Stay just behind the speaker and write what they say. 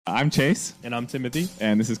I'm Chase. And I'm Timothy.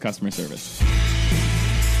 And this is Customer Service.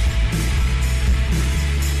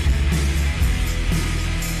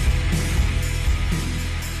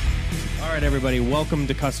 All right, everybody. Welcome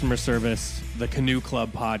to Customer Service, the Canoe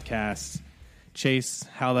Club podcast. Chase,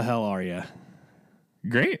 how the hell are you?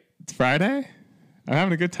 Great. It's Friday. I'm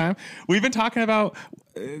having a good time. We've been talking about,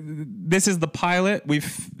 this is the pilot.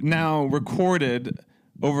 We've now recorded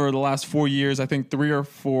over the last 4 years, I think 3 or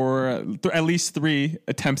 4, at least 3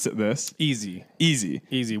 attempts at this. Easy.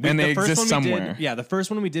 And they exist somewhere. The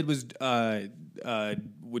first one we did was during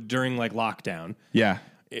like lockdown. Yeah.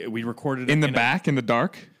 We recorded in it the back, in the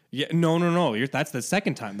dark. Yeah, no. That's the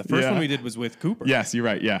second time. The first one we did was with Cooper. Yes, you're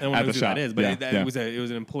right. Yeah, at the shop. It was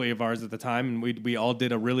an employee of ours at the time, and we all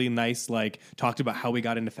did a really nice talked about how we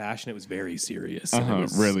got into fashion. It was very serious. And it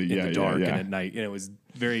was really, in the dark and at night, and it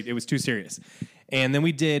was too serious. And then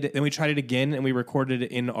we tried it again, and we recorded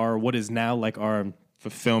it in our what is now like our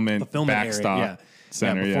fulfillment backstop. Area.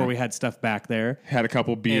 Center, before we had stuff back there. Had a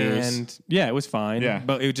couple beers. And it was fine. Yeah.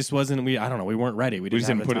 But it just wasn't, we weren't ready. We didn't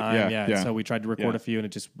have the time. So we tried to record a few and it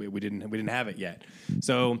just, we didn't have it yet.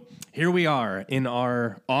 So here we are in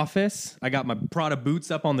our office. I got my Prada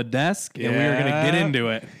boots up on the desk and we are going to get into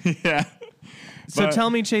it. Yeah. So tell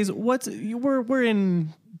me, Chase, we're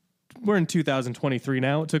in 2023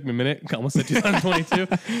 now. It took me a minute. Almost said 2022.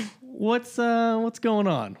 What's going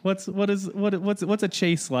on? What's a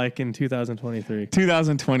Chase like in 2023?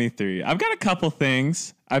 2023. I've got a couple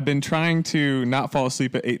things. I've been trying to not fall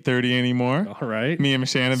asleep at 8:30 anymore. All right. Me and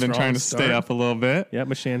Mashan have been trying to stay up a little bit. Yep,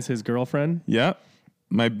 Mashan's his girlfriend. Yep.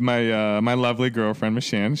 My lovely girlfriend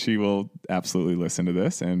Mashan, she will absolutely listen to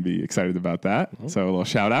this and be excited about that. Mm-hmm. So a little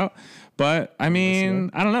shout out. But I mean,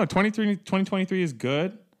 I don't know. 2023 is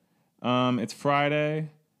good. It's Friday.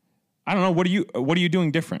 I don't know. What are you doing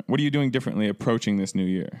different? What are you doing differently approaching this new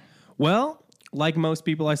year? Well, like most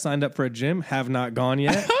people, I signed up for a gym, have not gone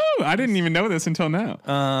yet. Oh, I didn't even know this until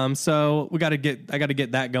now. So I got to get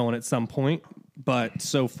that going at some point, but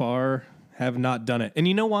so far have not done it. And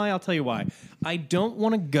you know why? I'll tell you why. I don't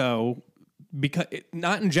want to go because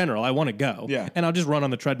not in general. I want to go. Yeah. And I'll just run on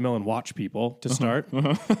the treadmill and watch people to start.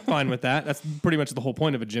 Fine with that. That's pretty much the whole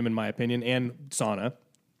point of a gym, in my opinion, and sauna.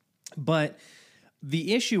 But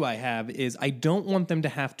the issue I have is I don't want them to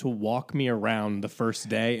have to walk me around the first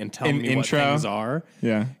day and tell me what things are.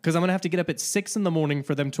 Yeah. Because I'm going to have to get up at 6 a.m.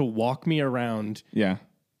 for them to walk me around. Yeah.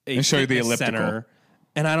 And show you the elliptical. Center,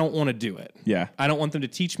 and I don't want to do it. Yeah. I don't want them to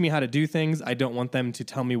teach me how to do things. I don't want them to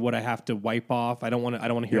tell me what I have to wipe off. I don't want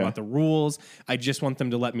to hear about the rules. I just want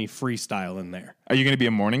them to let me freestyle in there. Are you going to be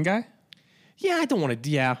a morning guy? Yeah, I don't want to.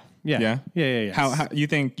 Yeah. How you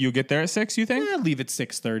think you'll get there at 6? You think? Yeah, leave at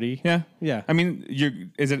 6:30. Yeah. I mean,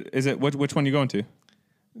 is it which one you going to?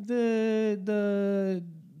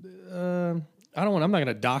 I don't want. I'm not going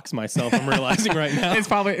to dox myself. I'm realizing right now. It's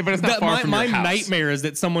probably, but it's not far from your house. My nightmare is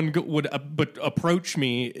that someone would approach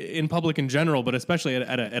me in public in general, but especially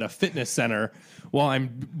at a fitness center while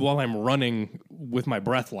I'm running with my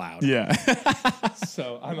breath loud. Yeah.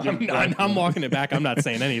 So I'm walking it back. I'm not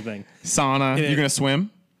saying anything. Sauna. You're going to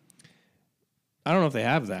swim? I don't know if they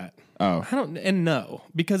have that. Oh.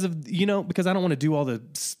 Because I don't want to do all the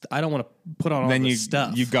I don't want to put on all the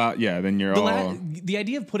stuff. The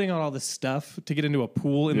idea of putting on all the stuff to get into a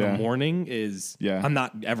pool in the morning is I'm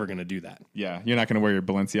not ever going to do that. Yeah, you're not going to wear your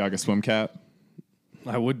Balenciaga swim cap.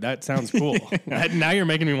 I would. That sounds cool. Now you're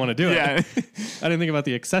making me want to do it. Yeah. I didn't think about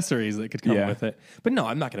the accessories that could come with it. But no,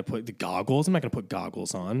 I'm not going to put the goggles. I'm not going to put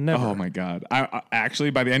goggles on. Never. Oh my God! I actually,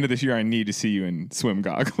 by the end of this year, I need to see you in swim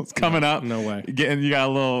goggles coming up. No way. You got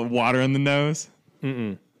a little water in the nose.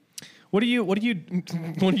 Mm-mm. What are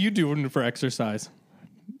you doing for exercise?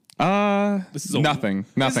 This is nothing.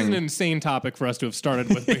 This is an insane topic for us to have started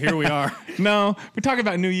with, but here we are. No, we're talking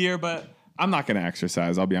about New Year, but I'm not going to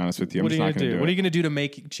exercise. I'll be honest with you. What are you going to do? What are you going to do to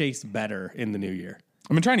make Chase better in the new year?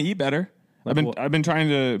 I've been trying to eat better. I've been trying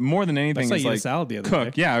to, more than anything, I saw you eat a salad the other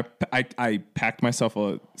cook. day. Yeah, I packed myself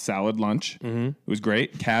a salad lunch. Mm-hmm. It was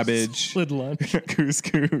great. Cabbage, salad lunch,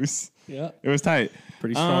 couscous. Yeah, it was tight.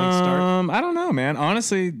 Pretty strong start. I don't know, man.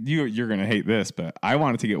 Honestly, you're gonna hate this, but I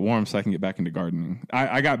wanted to get warm so I can get back into gardening.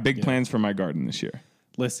 I got big plans for my garden this year.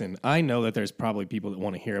 Listen, I know that there's probably people that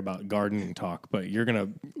want to hear about gardening talk, but I'm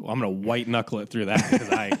gonna white knuckle it through that because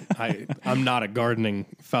I'm not a gardening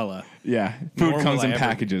fella. Yeah, food comes in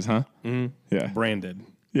packages, huh? Mm-hmm. Yeah, branded.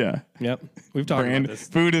 Yeah. Yep. We've talked about this.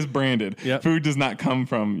 Food is branded. Yep. Food does not come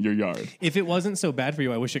from your yard. If it wasn't so bad for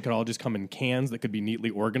you, I wish it could all just come in cans that could be neatly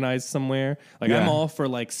organized somewhere. Like Yeah. I'm all for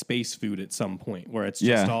like space food at some point where it's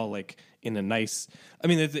just Yeah. all like in a nice. I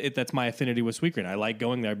mean, that's my affinity with Sweetgreen. I like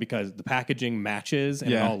going there because the packaging matches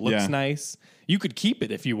and it Yeah, all looks yeah. nice. You could keep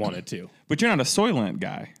it if you wanted to. But you're not a Soylent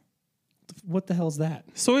guy. What the hell's that?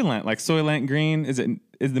 Soylent, like Soylent Green, is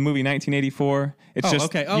the movie 1984? It's Oh, just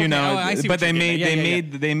okay. you Okay. know, Oh, I see but what they you're made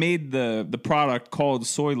getting at. they made the product called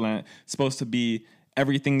Soylent supposed to be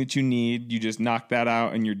everything that you need. You just knock that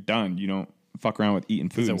out and you're done. You don't fuck around with eating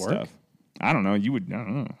food it and work? stuff. I don't know. I don't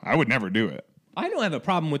know. I would never do it. I don't have a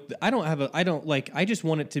problem with. I just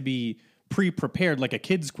want it to be pre-prepared like a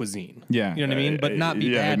kid's cuisine. Yeah, You know what I mean? But not be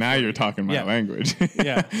yeah. bad. Now for you're you. talking my Yeah. language.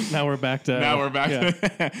 Yeah. Now we're back to. Now we're back yeah.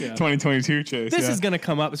 to 2022 Chase. This yeah. is going to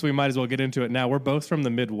come up, so we might as well get into it now. We're both from the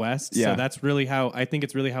Midwest, Yeah. so that's really how I think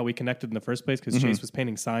it's really how we connected in the first place because Chase was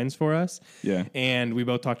painting signs for us. Yeah. And we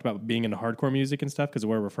both talked about being into hardcore music and stuff because of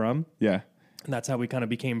where we're from. yeah. And that's how we kind of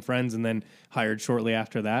became friends and then hired shortly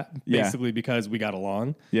after that, Yeah. basically because we got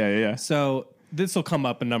along. Yeah. So this will come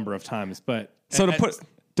up a number of times, but So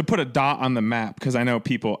to put a dot on the map, because I know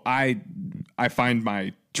people, I find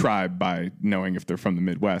my tribe by knowing if they're from the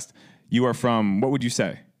Midwest. You are from, what would you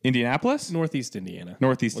say? Indianapolis? Northeast Indiana.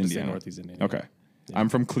 Northeast We'll just say Indiana. Northeast Indiana. Okay. I'm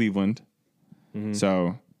from Cleveland.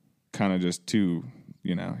 So kind of just two,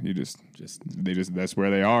 you know, that's where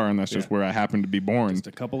they are and that's just where I happen to be born. Just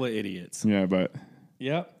a couple of idiots. Yeah, but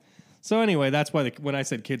Yep. So anyway, that's why when I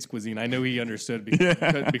said kids cuisine, I know he understood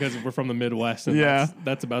because we're from the Midwest. And Yeah.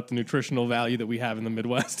 that's about the nutritional value that we have in the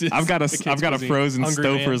Midwest. is I've got the a kids' frozen cuisine. Hungry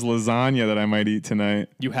man. Stouffer's lasagna that I might eat tonight.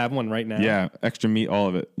 You have one right now. Yeah, extra meat, all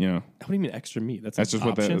of it. You know, What do you mean extra meat? That's that's an just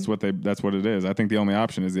option? that's what it is. I think the only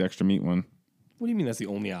option is the extra meat one. What do you mean that's the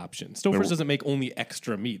only option? Stouffer's doesn't make only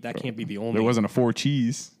extra meat. That can't be the only. There wasn't a 4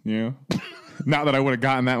 cheese, you know. Not that I would have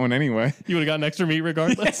gotten that one anyway. You would have gotten extra meat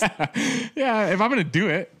regardless. Yeah, if I'm gonna do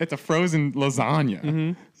it, it's a frozen lasagna.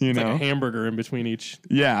 You It's know. like a hamburger in between each.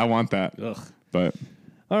 Yeah, I want that. Ugh. But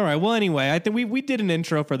All right. Well, anyway, I think we did an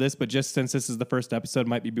intro for this, but just since this is the first episode,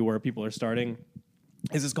 might be where people are starting.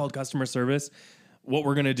 This is called customer service. What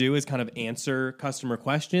we're going to do is kind of answer customer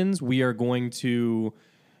questions. We are going to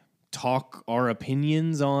talk our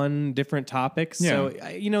opinions on different topics. Yeah.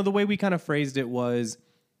 So, the way we kind of phrased it was,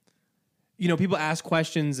 people ask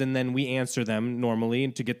questions and then we answer them normally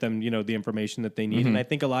to get them, the information that they need. And I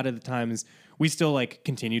think a lot of the times we still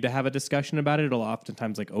continue to have a discussion about it. It'll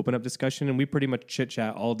oftentimes open up discussion and we pretty much chit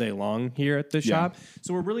chat all day long here at the shop.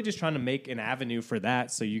 So we're really just trying to make an avenue for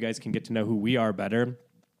that so you guys can get to know who we are better.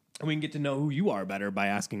 And we can get to know who you are better by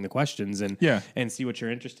asking the questions and see what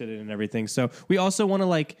you're interested in and everything. So we also want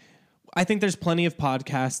to I think there's plenty of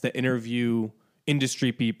podcasts that interview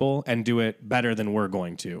industry people and do it better than we're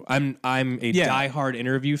going to. I'm a diehard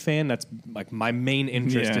interview fan. That's my main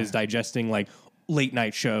interest is digesting late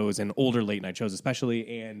night shows and older late night shows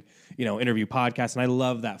especially and interview podcasts, and I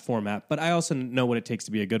love that format. But I also know what it takes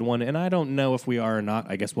to be a good one, and I don't know if we are or not.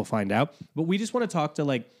 I guess we'll find out. But we just want to talk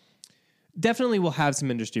to definitely we'll have some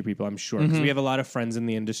industry people, I'm sure, because we have a lot of friends in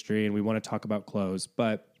the industry and we want to talk about clothes.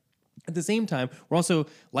 But at the same time, we're also,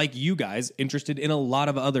 like you guys, interested in a lot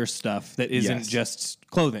of other stuff that isn't just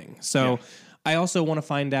clothing. So I also want to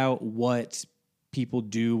find out what people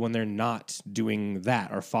do when they're not doing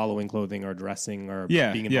that or following clothing or dressing or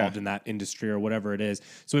being involved in that industry or whatever it is.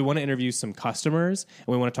 So we want to interview some customers and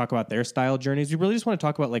we want to talk about their style journeys. We really just want to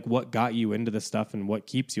talk about what got you into the stuff and what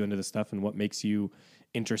keeps you into the stuff and what makes you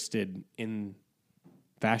interested in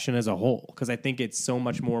fashion as a whole, because I think it's so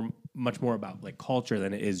much more about culture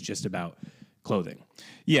than it is just about clothing.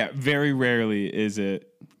 Yeah, very rarely is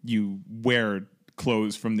it you wear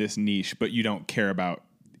clothes from this niche, but you don't care about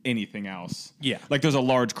anything else. Yeah. There's a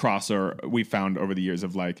large crossover we found over the years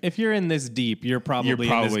of if you're in this deep, you're probably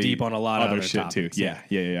in this deep on a lot of other shit topics. too.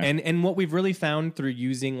 Yeah. And what we've really found through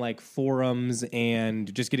using forums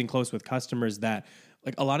and just getting close with customers that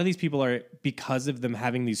a lot of these people are, because of them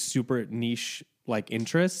having these super niche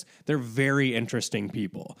interests, they're very interesting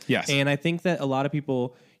people. Yes. And I think that a lot of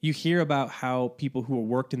people, you hear about how people who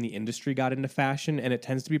worked in the industry got into fashion, and it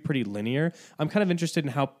tends to be pretty linear. I'm kind of interested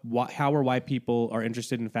in how or why people are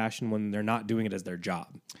interested in fashion when they're not doing it as their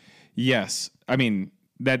job. Yes. I mean,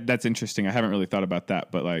 that's interesting. I haven't really thought about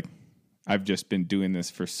that, but I've just been doing this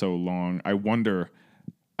for so long. I wonder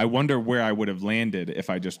where I would have landed if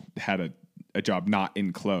I just had a job not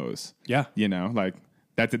in clothes. Yeah.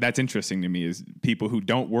 That's interesting to me, is people who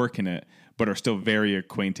don't work in it but are still very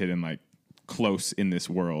acquainted and close in this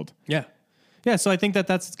world. Yeah. Yeah, so I think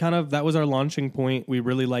that was our launching point. We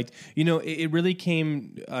really liked, it really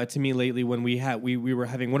came to me lately when we were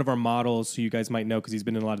having one of our models, who you guys might know because he's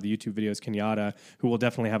been in a lot of the YouTube videos, Kenyatta, who we'll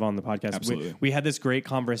definitely have on the podcast. Absolutely. We had this great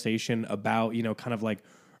conversation about, kind of like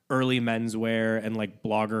early menswear and like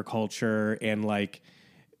blogger culture, and like,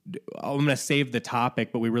 I'm going to save the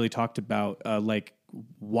topic, but we really talked about like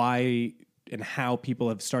why and how people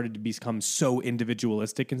have started to become so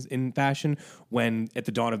individualistic in fashion, when at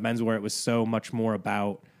the dawn of menswear it was so much more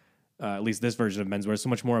about, at least this version of menswear, so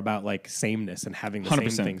much more about like sameness and having the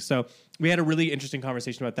 100%. same thing. So we had a really interesting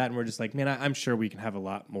conversation about that, and we're just like, man, I'm sure we can have a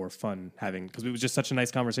lot more fun having, because it was just such a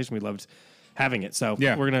nice conversation. We loved having it. So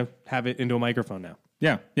we're going to have it into a microphone now.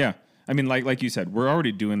 Yeah, yeah. I mean, like you said, we're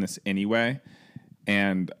already doing this anyway,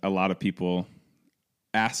 and a lot of people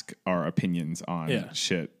ask our opinions on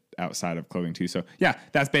shit outside of clothing too. So yeah,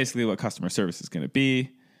 that's basically what customer service is going to be.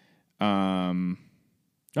 All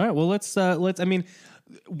right. Well, let's. I mean,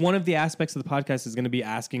 one of the aspects of the podcast is going to be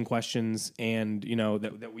asking questions, and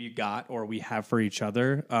that we got or we have for each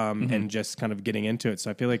other, and just kind of getting into it. So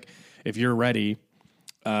I feel like if you're ready,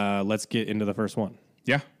 let's get into the first one.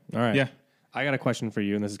 Yeah. All right. Yeah. I got a question for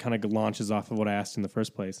you, and this is kind of launches off of what I asked in the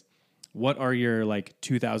first place. What are your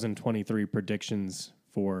 2023 predictions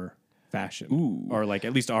for fashion, or like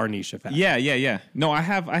at least our niche of fashion? Yeah. No, I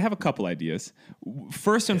have a couple ideas.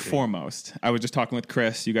 First and foremost, I was just talking with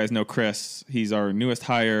Chris. You guys know Chris. He's our newest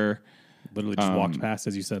hire. Literally just walked past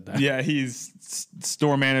as you said that. Yeah, he's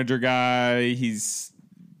store manager guy. He's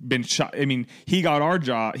been shot. I mean, he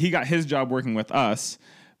got his job working with us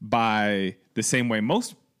by the same way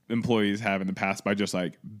most employees have in the past, by just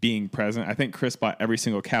like being present. I think Chris bought every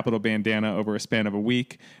single Capital bandana over a span of a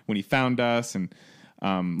week when he found us, and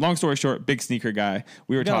long story short, big sneaker guy.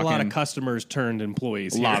 We were talking a lot of customers turned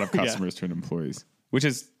employees. A lot of customers turned employees, which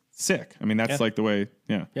is sick. I mean, that's like the way.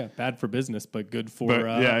 Yeah. Yeah. Bad for business, but good for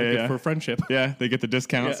good for friendship. Yeah, they get the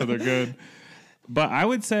discount, so they're good. But I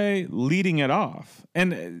would say leading it off,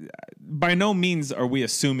 and by no means are we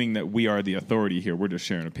assuming that we are the authority here. We're just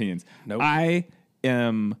sharing opinions. Nope. I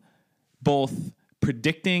am both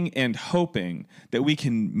predicting and hoping that we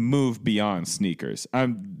can move beyond sneakers.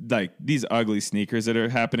 I'm like, these ugly sneakers that are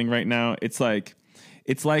happening right now. It's like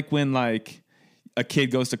when like a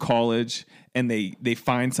kid goes to college and they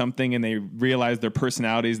find something and they realize their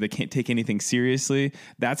personalities, they can't take anything seriously.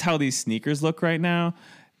 That's how these sneakers look right now.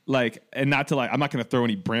 Like, and not to like, I'm not going to throw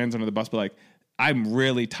any brands under the bus, but like, I'm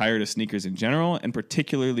really tired of sneakers in general, and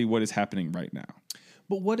particularly what is happening right now.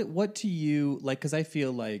 But what to you, like, because I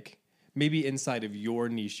feel like maybe inside of your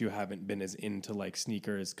niche you haven't been as into like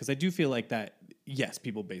sneakers, because I do feel like that, yes,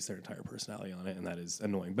 people base their entire personality on it, and that is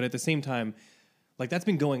annoying. But at the same time, like, that's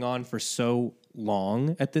been going on for so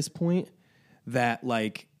long at this point that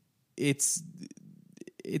like it's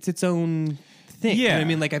its own thing. Yeah. You know what I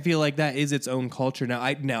mean? Like, I feel like that is its own culture. Now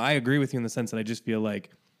I agree with you in the sense that I just feel like,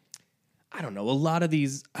 I don't know, a lot of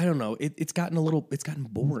these, I don't know, it's gotten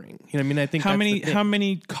boring. You know what I mean? I think how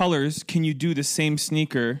many colors can you do the same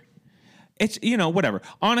sneaker? It's, whatever.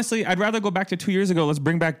 Honestly, I'd rather go back to 2 years ago. Let's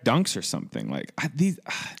bring back Dunks or something. Like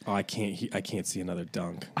I can't see another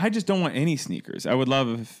Dunk. I just don't want any sneakers. I would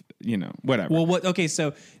love if, whatever. Well, okay,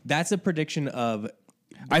 so that's a prediction of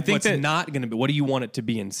I think what's not going to be. What do you want it to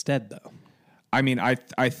be instead, though? I mean, I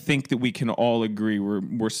think that we can all agree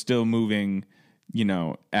we're still moving,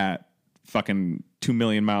 at fucking 2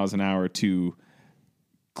 million miles an hour to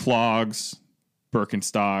clogs,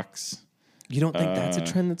 Birkenstocks. You don't think that's a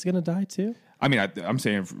trend that's going to die too? I mean, I'm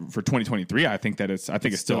saying for 2023, I think it's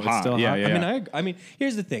still hot. It's still yeah, hot. yeah. I mean,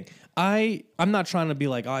 here's the thing. I'm not trying to be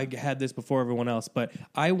like, I had this before everyone else, but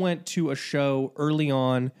I went to a show early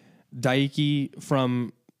on. Daiki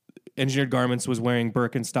from Engineered Garments was wearing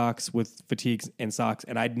Birkenstocks with fatigues and socks,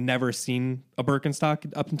 and I'd never seen a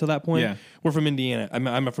Birkenstock up until that point. Yeah. We're from Indiana.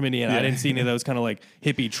 I'm from Indiana. Yeah. I didn't see any of those kind of like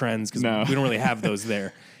hippie trends because we don't really have those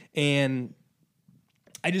there. And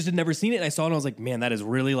I just had never seen it, and I saw it and I was like, man, that is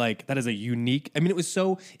really like, that is a unique, I mean, it was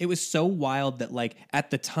so wild that like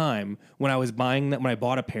at the time when I was buying that, when I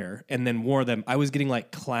bought a pair and then wore them, I was getting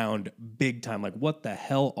like clowned big time. Like, what the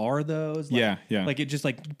hell are those? Like, yeah. Like, it just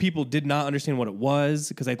like, people did not understand what it was,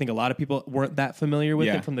 because I think a lot of people weren't that familiar with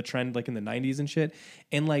Yeah. it from the trend like in the 90s and shit.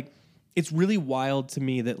 And like, it's really wild to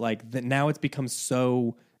me that like, that now it's become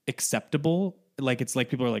so acceptable. Like, it's like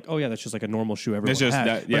people are like, oh yeah, that's just like a normal shoe everyone just has.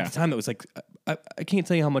 that, But yeah. at the time, it was like, I can't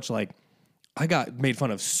tell you how much like I got made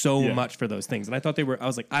fun of so Yeah. much for those things, and I thought I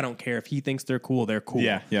was like, I don't care if he thinks they're cool, they're cool.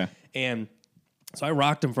 Yeah. And so I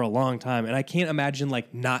rocked them for a long time, and I can't imagine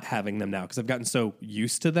like not having them now because I've gotten so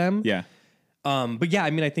used to them. Yeah. But yeah,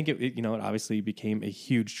 I mean, I think it obviously became a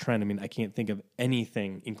huge trend. I mean, I can't think of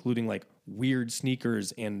anything, including like weird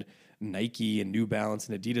sneakers and Nike and New Balance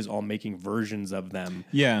and Adidas all making versions of them.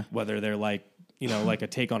 Yeah. Whether they're like, like a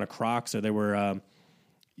take on a Crocs, or they were,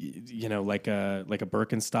 like a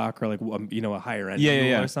Birkenstock, or like, a higher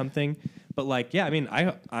end or something. But like, yeah, I mean,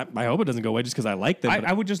 I hope it doesn't go away just because I like them.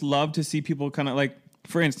 I would just love to see people kind of like,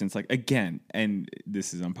 for instance, like again, and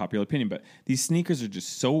this is unpopular opinion, but these sneakers are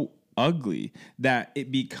just so ugly that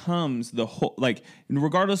it becomes the whole, like,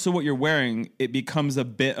 regardless of what you're wearing, it becomes a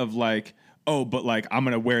bit of like, oh, but like I'm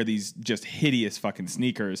gonna wear these just hideous fucking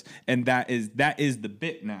sneakers, and that is the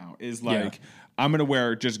bit now, is like I'm gonna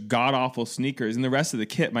wear just god awful sneakers, and the rest of the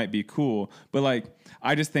kit might be cool, but like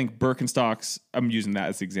I just think Birkenstocks, I'm using that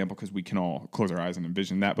as the example because we can all close our eyes and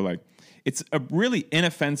envision that, but like it's a really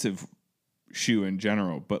inoffensive shoe in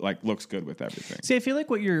general, but like looks good with everything. See, I feel like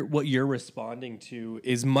what you're responding to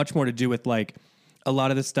is much more to do with like a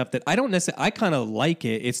lot of the stuff that I don't necessarily, I kind of like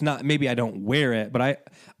it. It's not, maybe I don't wear it, but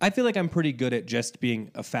I feel like I'm pretty good at just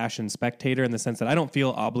being a fashion spectator, in the sense that I don't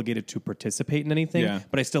feel obligated to participate in anything,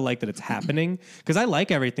 but I still like that it's happening, because I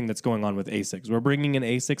like everything that's going on with ASICs. We're bringing in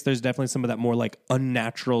ASICs. There's definitely some of that more like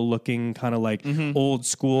unnatural looking kind of like old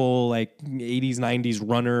school, like 80s, 90s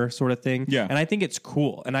runner sort of thing. Yeah. And I think it's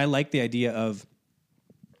cool. And I like the idea of,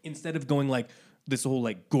 instead of going like this whole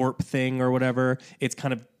like Gorp thing or whatever, it's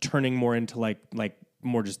kind of turning more into like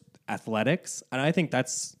more just athletics, and I think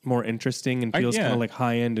that's more interesting and feels kind of like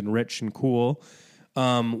high end and rich and cool.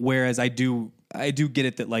 Whereas I do get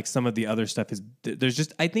it that like some of the other stuff is, there's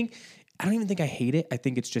just, I don't even think I hate it. I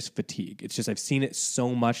think it's just fatigue. It's just I've seen it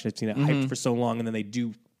so much, and I've seen it hyped for so long, and then they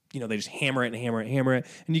do, they just hammer it,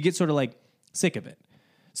 and you get sort of like sick of it.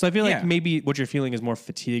 So I feel like maybe what you're feeling is more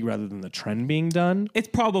fatigue rather than the trend being done. It's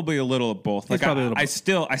probably a little of both. Like I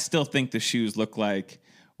still think the shoes look like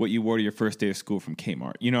what you wore to your first day of school from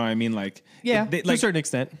Kmart. You know what I mean? Like, to a certain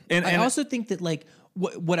extent. And I also think that like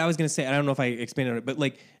what I was going to say, I don't know if I expanded on it, but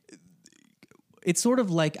like it's sort of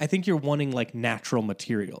like, I think you're wanting like natural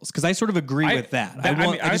materials, because I sort of agree with that.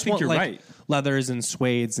 I just think you're like right. Leathers and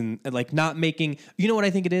suedes and like not making. You know what I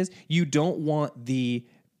think it is? You don't want the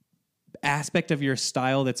aspect of your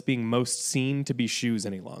style that's being most seen to be shoes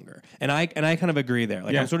any longer. And I kind of agree there.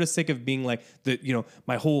 Like I'm sort of sick of being like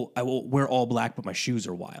I will wear all black, but my shoes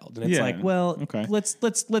are wild. And it's like, well,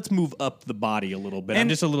 let's move up the body a little bit. And I'm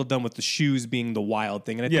just a little done with the shoes being the wild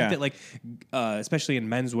thing. And I think that like, especially in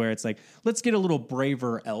menswear, it's like, let's get a little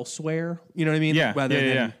braver elsewhere. You know what I mean?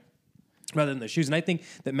 Rather than the shoes. And I think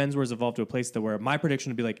that menswear has evolved to a place where my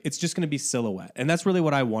prediction would be like, it's just going to be silhouette. And that's really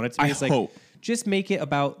what I want it to be. It's like, just make it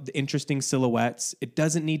about the interesting silhouettes. It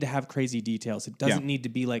doesn't need to have crazy details. It doesn't need to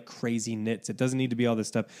be like crazy knits. It doesn't need to be all this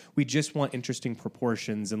stuff. We just want interesting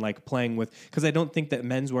proportions and like playing with, because I don't think that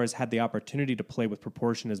menswear has had the opportunity to play with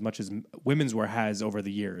proportion as much as women's wear has over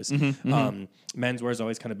the years. Menswear has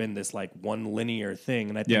always kind of been this like one linear thing.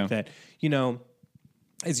 And I think that,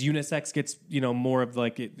 as unisex gets, more of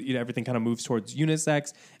like, everything kind of moves towards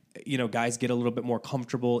unisex, guys get a little bit more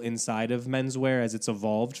comfortable inside of menswear as it's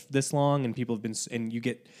evolved this long, and people have been, and you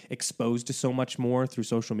get exposed to so much more through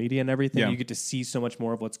social media and everything. You get to see so much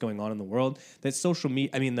more of what's going on in the world. That social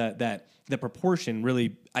media, I mean, that the proportion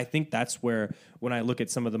really, I think that's where, when I look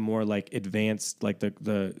at some of the more like advanced, like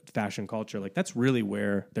the fashion culture, like that's really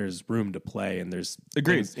where there's room to play, and there's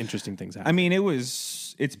interesting things happening. I mean,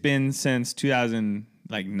 it's been since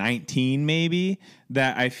 2019 maybe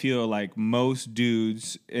that I feel like most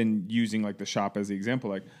dudes, and using like the shop as the example,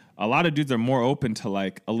 like a lot of dudes are more open to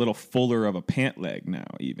like a little fuller of a pant leg now,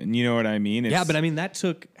 even. You know what I mean? But I mean, that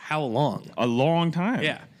took how long? A long time.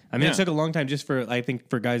 Yeah. I mean, it took a long time just for, I think,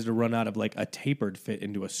 for guys to run out of like a tapered fit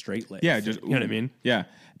into a straight leg. Yeah, you know what I mean? Yeah.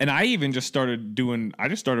 And I even just started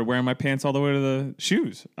wearing my pants all the way to the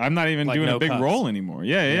shoes. I'm not even like doing a big roll anymore.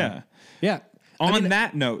 Yeah. On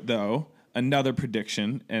that note, though, another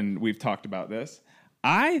prediction, and we've talked about this,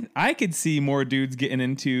 I could see more dudes getting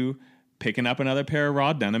into picking up another pair of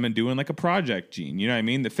raw denim and doing like a project jean. You know what I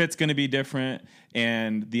mean? The fit's going to be different,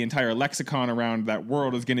 and the entire lexicon around that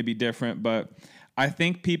world is going to be different, but I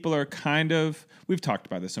think people are we've talked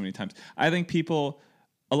about this so many times. I think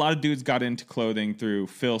a lot of dudes got into clothing through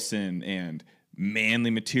Filson and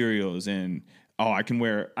manly materials, and I can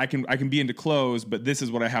be into clothes, but this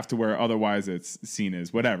is what I have to wear, otherwise it's seen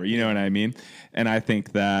as whatever. You know what I mean? And I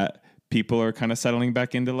think that people are kind of settling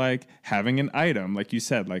back into like having an item, like you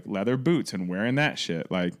said, like leather boots and wearing that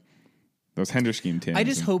shit. Like Those Henderscheme tins. I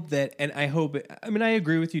just hope that, and I hope, I mean, I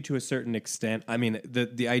agree with you to a certain extent. I mean,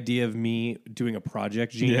 the idea of me doing a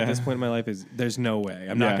project, Gene, at this point in my life is, there's no way.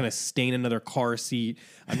 I'm not going to stain another car seat.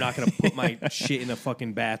 I'm not going to put my shit in a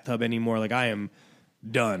fucking bathtub anymore. Like, I am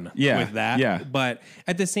done with that. Yeah. But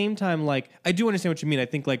at the same time, like, I do understand what you mean. I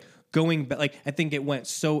think, like, going back, like, I think it went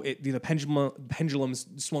so, the pendulum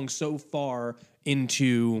swung so far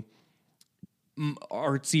into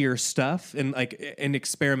artsier stuff and like and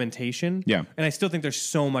experimentation. Yeah. And I still think there's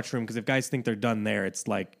so much room, because if guys think they're done there, it's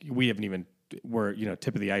like we haven't even, we're, you know,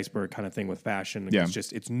 tip of the iceberg kind of thing with fashion. Yeah. It's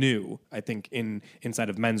just, it's new. I think inside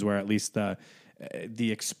of menswear, at least the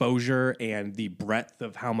exposure and the breadth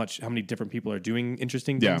of how many different people are doing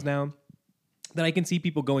interesting things now, that I can see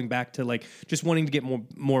people going back to like just wanting to get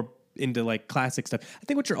more into like classic stuff. I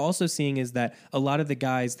think what you're also seeing is that a lot of the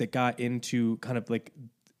guys that got into kind of like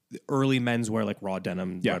early menswear, like raw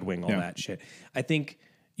denim, Red Wing, all that shit, I think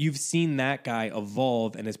you've seen that guy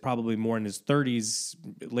evolve and is probably more in his 30s,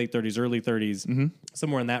 late 30s, early 30s,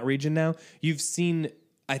 somewhere in that region now. You've seen,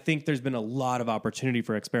 I think there's been a lot of opportunity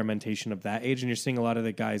for experimentation of that age, and you're seeing a lot of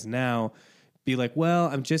the guys now be like, well,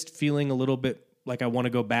 I'm just feeling a little bit like I want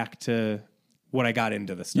to go back to what I got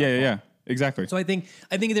into this stuff. Yeah, exactly. So I think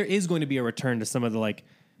there is going to be a return to some of the like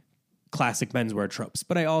classic menswear tropes,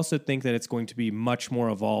 but I also think that it's going to be much more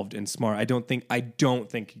evolved and smart. I don't think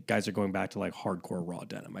guys are going back to like hardcore raw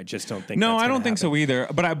denim. I just don't think. No, that's I don't think so either.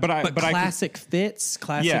 But classic fits,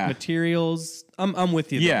 classic materials. I'm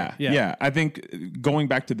with you. Yeah. I think going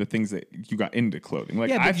back to the things that you got into clothing,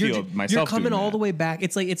 like I feel myself. You're coming all that. the way back.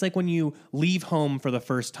 It's like when you leave home for the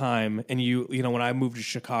first time, and you know when I moved to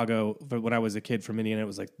Chicago when I was a kid from Indiana, it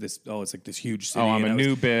was like this. Oh, it's like this huge city. Oh, I'm a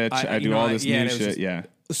new bitch. I do all this new shit. Yeah.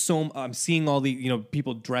 So I'm seeing all the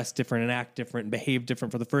people dress different and act different and behave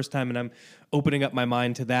different for the first time, and I'm opening up my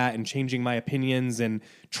mind to that and changing my opinions and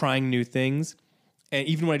trying new things. And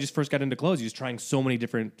even when I just first got into clothes, just trying so many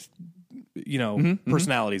different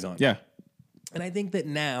personalities on. Yeah. And I think that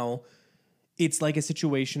now it's like a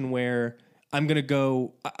situation where I'm gonna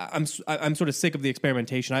go. I'm sort of sick of the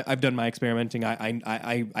experimentation. I've done my experimenting.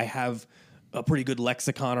 I have a pretty good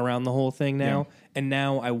lexicon around the whole thing now, and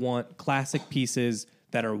now I want classic pieces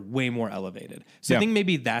that are way more elevated. So I think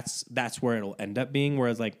maybe that's where it'll end up being.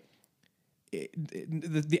 Whereas like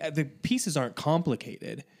the pieces aren't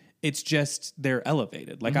complicated. It's just they're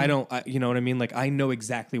elevated. Like you know what I mean? Like I know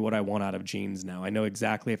exactly what I want out of jeans now. I know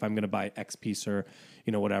exactly if I'm going to buy X piece or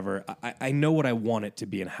whatever. I know what I want it to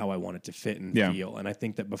be and how I want it to fit and feel. And I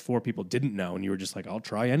think that before people didn't know, and you were just like, I'll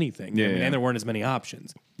try anything. And there weren't as many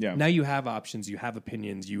options. Yeah. Now you have options. You have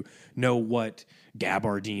opinions. You know what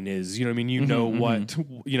gabardine is. You know what I mean? You know what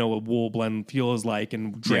a wool blend feels like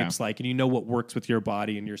and drapes like, and you know what works with your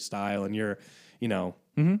body and your style and your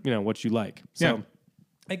what you like. So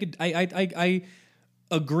I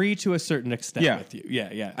agree to a certain extent with you.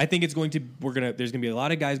 Yeah. I think it's going to there's gonna be a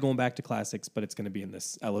lot of guys going back to classics, but it's gonna be in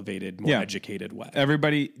this elevated, more educated way.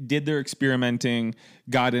 Everybody did their experimenting,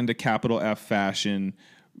 got into capital F fashion,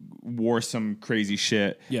 wore some crazy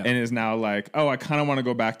shit, and is now like, oh, I kind of want to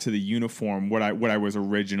go back to the uniform, what I was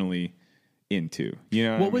originally into. You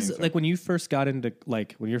know what was it like when you first got into,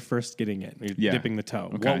 like when you're first getting in, you're dipping the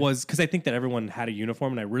toe? Okay. What was, because I think that everyone had a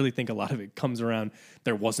uniform, and I really think a lot of it comes around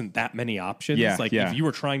there wasn't that many options. If you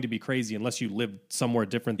were trying to be crazy, unless you lived somewhere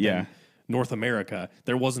different than North America,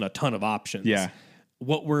 there wasn't a ton of options.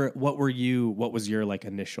 What was your like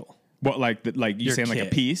initial? What like you saying kit. Like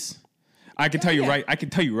a piece? I can tell you right. I can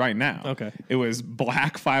tell you right now. Okay, it was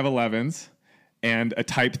black 511s and a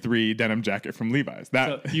Type 3 denim jacket from Levi's.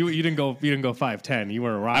 That so you didn't go 5'10". You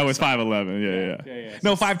were a rock. I was 5'11". Yeah.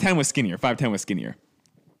 No, 5'10" was skinnier. 5'10" was skinnier.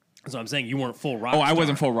 So I'm saying you weren't full rock star. I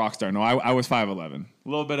wasn't full rock star. No, I was 5'11". A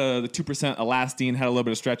little bit of the 2% elastine, had a little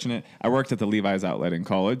bit of stretch in it. I worked at the Levi's outlet in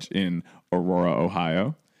college in Aurora,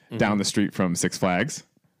 Ohio, down the street from Six Flags,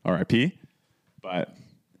 RIP. But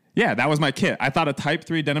yeah, that was my kit. I thought a Type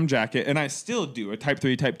 3 denim jacket, and I still do, a Type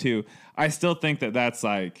 3, Type 2. I still think that's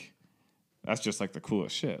like, that's just like the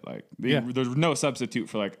coolest shit. Like, there's no substitute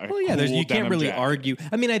for like a cool you can't really jacket. argue.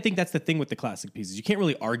 I mean, I think that's the thing with the classic pieces. You can't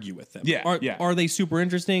really argue with them. Yeah. Are they super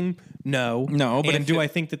interesting? No. But do I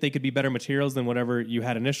think that they could be better materials than whatever you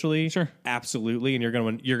had initially? Sure, absolutely. And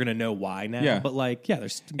you're gonna know why now. Yeah. But like,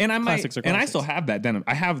 there's classics. And I still have that denim.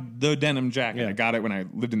 I have the denim jacket. I got it when I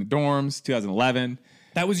lived in the dorms, 2011.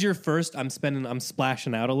 That was your first. I'm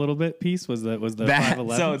splashing out a little bit piece. Was the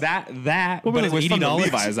 511? So that. But it was from the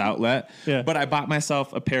Levi's outlet. Yeah. But I bought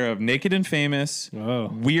myself a pair of Naked and Famous,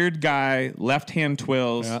 weird guy left hand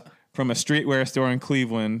twills from a streetwear store in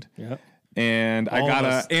Cleveland. Yeah. And All of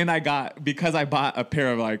us. because I bought a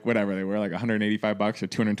pair of like whatever they were, like $185 or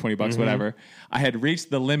 $220, whatever. I had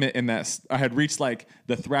reached the limit I had reached like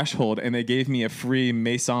the threshold, and they gave me a free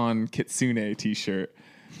Maison Kitsune t-shirt.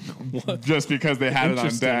 Just because they had it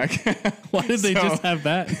on deck. Why did they just have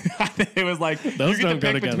that? It was like, Those you don't get go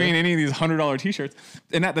to pick together. between any of these $100 t-shirts.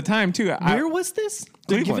 And at the time too, Where was this?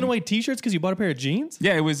 They're giving Cleveland. away T-shirts because you bought a pair of jeans?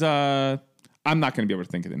 yeah, it was I'm not going to be able to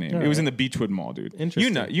think of the name. It was in the Beechwood Mall, dude.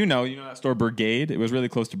 Interesting. You know that store Brigade? It was really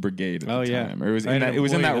close to Brigade at the yeah. time. Or it was I in had that, an it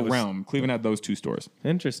was in employee that that was- realm. Cleveland had those two stores.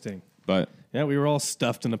 Interesting. But Yeah, we were all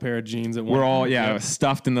stuffed in a pair of jeans at one we're all point.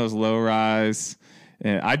 stuffed in those low rise.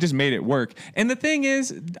 And I just made it work. And the thing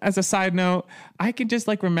is, as a side note, I can just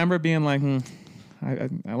like remember being like,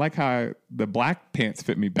 I like how the black pants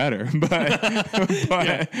fit me better, but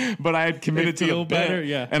I had committed They to the feel bit, better,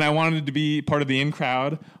 yeah. and I wanted to be part of the in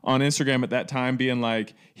crowd on Instagram at that time, being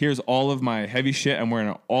like, here's all of my heavy shit, I'm wearing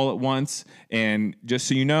it all at once, and just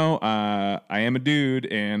so you know, I am a dude,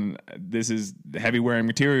 and this is heavy wearing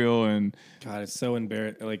material, and God, it's so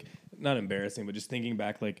embarrassing. Like, not embarrassing, but just thinking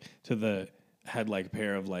back, like, to had like a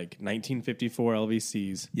pair of like 1954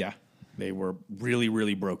 LVCs. yeah. They were really,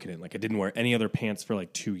 really broken in. Like, I didn't wear any other pants for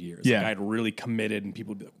like 2 years. Yeah. Like, I'd really committed, and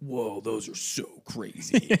people would be like, whoa, those are so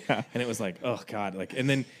crazy. And it was like, oh God. Like,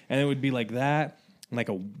 and it would be like that, and like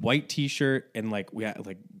a white t-shirt, and like we had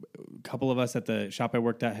like a couple of us at the shop I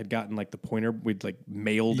worked at had gotten like the Pointer, we'd like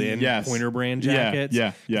mailed in Yes. Pointer brand Yeah, jackets.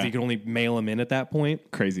 yeah. So you could only mail them in at that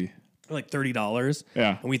point. Crazy. For like $30.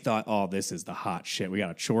 Yeah. And we thought, oh, this is the hot shit. We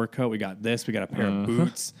got a chore coat, we got this, we got a pair of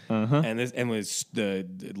boots, and this, and was the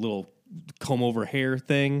little comb over hair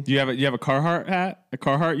thing. Do you have a Carhartt hat? A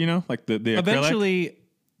Carhartt, like the acrylic? Eventually,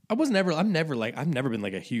 I've never been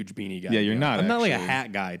like a huge beanie guy. Yeah, you're not, I'm not like a actually.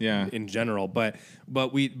 hat guy. Yeah. In general, but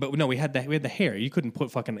we had the hair. You couldn't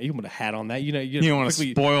put you put a hat on that. You You don't want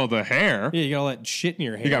to spoil the hair. Yeah, you got all that shit in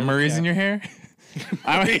your hair. You got Murray's in your hair?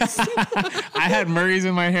 I had Murray's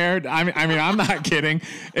in my hair. I mean, I'm not kidding.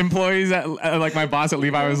 Employees at like my boss at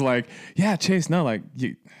Levi was like, "Yeah, Chase, no, like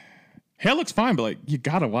hair looks fine, but like you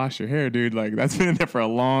gotta wash your hair, dude. Like that's been in there for a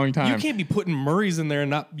long time." You can't be putting Murray's in there and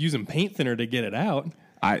not using paint thinner to get it out.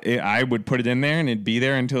 I would put it in there and it'd be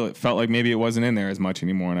there until it felt like maybe it wasn't in there as much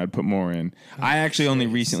anymore, and I'd put more in. I actually only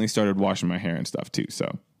recently started washing my hair and stuff too,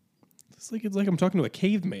 so. It's like I'm talking to a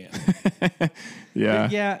caveman. Yeah.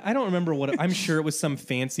 Yeah, I don't remember what. I'm sure it was some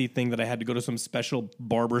fancy thing that I had to go to some special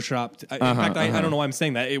barber shop. In fact, I don't know why I'm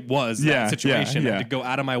saying that. It was Yeah, that situation. yeah. I had to go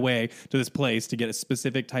out of my way to this place to get a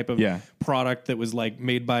specific type of Yeah. product that was like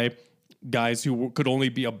made by guys who could only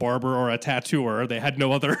be a barber or a tattooer. They had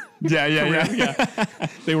no other. Yeah.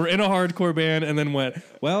 They were in a hardcore band and then went,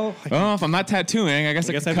 well, Oh, if I'm not tattooing, I guess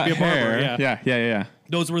I guess could I have cut to be a barber, hair. Yeah.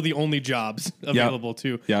 those were the only jobs available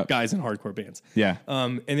to Yep. guys in hardcore bands. Yeah.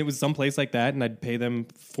 And it was someplace like that, and I'd pay them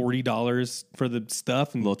 $40 for the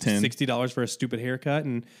stuff and Little tin. $60 for a stupid haircut,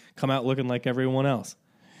 and come out looking like everyone else.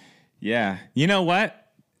 Yeah. You know what?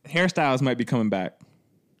 Hairstyles might be coming back.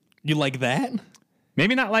 You like that?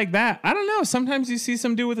 Maybe not like that. I don't know. Sometimes you see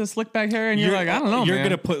some dude with a slick back hair and you're like, I don't know, You're man.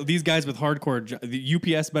 gonna put these guys with hardcore.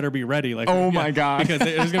 The UPS better be ready. Like, Oh my God. because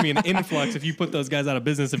there's gonna be an influx if you put those guys out of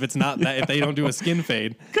business. If it's not that, if they don't do a skin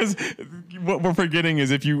fade. Because what we're forgetting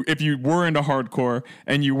is if you were into hardcore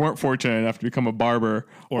and you weren't fortunate enough to become a barber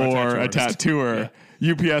or a a tattooer,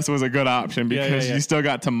 UPS was a good option because yeah. you still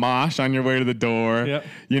got to mosh on your way to the door. Yep.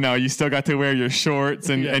 You still got to wear your shorts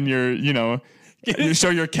and your, you show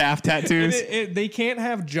your calf tattoos. They can't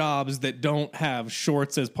have jobs that don't have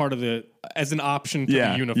shorts as part of as an option to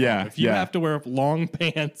the uniform. yeah, If you yeah. have to wear long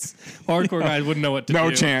pants, hardcore guys wouldn't know what to do. No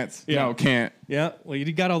chance. Yeah. No, can't. Yeah, well,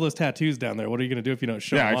 you got all those tattoos down there. What are you going to do if you don't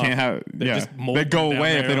show Yeah, them I can't off? have. They Yeah, just mold they go them down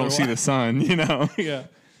away if there they don't see the sun. Yeah.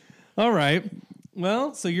 All right.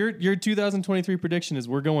 Well, so your 2023 prediction is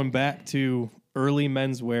we're going back to early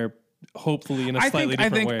menswear, hopefully in a slightly I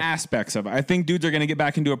different think way. aspects of it. I think dudes are going to get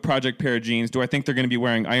back into a project pair of jeans. Do I think they're going to be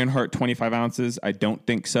wearing Ironheart 25 ounces? I don't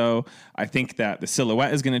think so. I think that the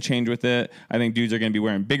silhouette is going to change with it. I think dudes are going to be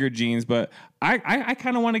wearing bigger jeans, but I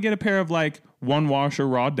kind of want to get a pair of like one wash or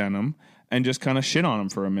raw denim and just kind of shit on them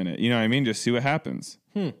for a minute. You know what I mean? Just see what happens.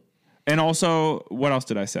 And also, what else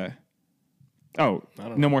did I say? Oh,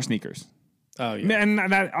 no more sneakers. Oh yeah. And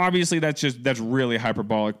that obviously that's really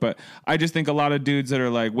hyperbolic, but I just think a lot of dudes that are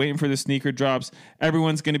like waiting for the sneaker drops,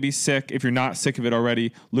 everyone's going to be sick if you're not sick of it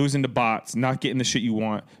already, losing to bots, not getting the shit you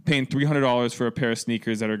want, paying $300 for a pair of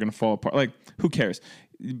sneakers that are going to fall apart. Like, who cares?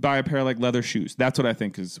 Buy a pair of like leather shoes. That's what I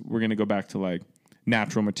think is we're going to go back to like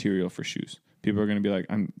natural material for shoes. People are going to be like,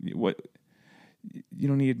 what? You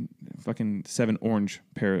don't need fucking 7 orange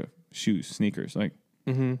pair of shoes, sneakers. Like,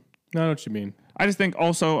 I know what you mean. I just think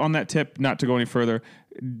also on that tip, not to go any further,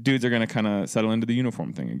 dudes are going to kind of settle into the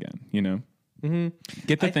uniform thing again, you know? Mm-hmm.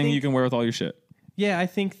 Get the thing you can wear with all your shit. Yeah, I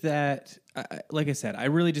think that, like I said, I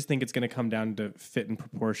really just think it's going to come down to fit and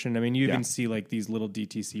proportion. I mean, you even see like these little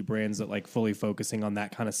DTC brands that like fully focusing on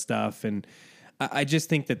that kind of stuff. And I just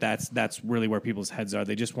think that that's really where people's heads are.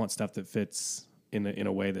 They just want stuff that fits in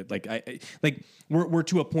a way that like we're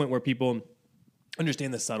to a point where people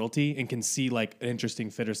understand the subtlety and can see like an interesting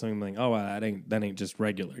fit or something like, oh, wow, that ain't just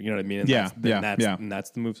regular. You know what I mean? And and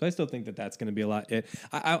that's the move. So I still think that that's going to be a lot.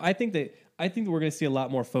 I think that we're going to see a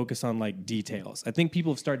lot more focus on like details. I think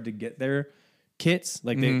people have started to get their kits.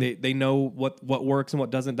 Like they know what works and what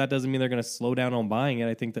doesn't. That doesn't mean they're going to slow down on buying it.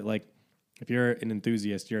 I think that like if you're an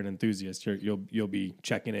enthusiast, you'll be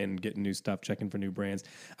checking in, getting new stuff, checking for new brands.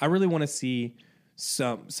 I really want to see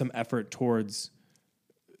some effort towards.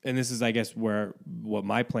 And this is, I guess, what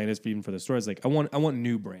my plan is even for the store is like I want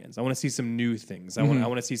new brands. I want to see some new things. I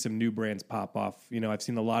want to see some new brands pop off. You know, I've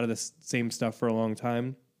seen a lot of the same stuff for a long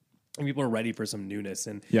time, and people are ready for some newness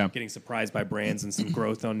and getting surprised by brands and some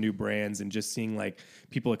growth on new brands and just seeing like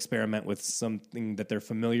people experiment with something that they're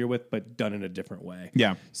familiar with but done in a different way.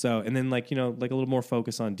 Yeah. So and then like like a little more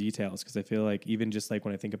focus on details because I feel like even just like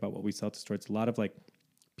when I think about what we sell to store, it's a lot of like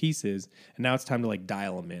pieces, and now it's time to like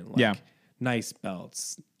dial them in. Like, nice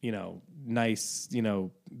belts, nice,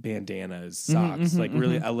 bandanas, socks, like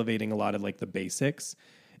really elevating a lot of like the basics.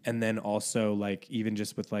 And then also like even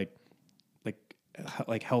just with like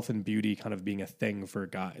health and beauty kind of being a thing for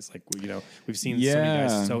guys. Like, we've seen so many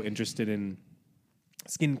guys so interested in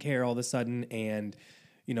skincare all of a sudden and,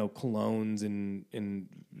 colognes and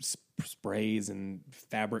sprays and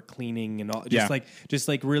fabric cleaning and all just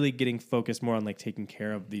like really getting focused more on like taking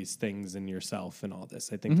care of these things and yourself and all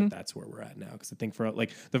this. I think that's where we're at now. Cause I think for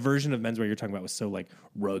like the version of menswear you're talking about was so like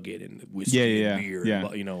rugged and whiskey and beer,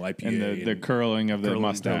 IPA and the curling of the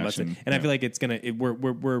mustache. And I feel like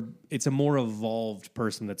it's a more evolved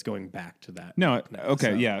person that's going back to that. No.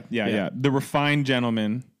 Okay. So, yeah. The refined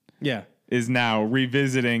gentleman is now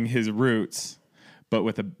revisiting his roots. But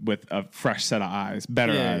with a fresh set of eyes,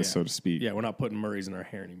 better eyes, so to speak. Yeah, we're not putting Murrays in our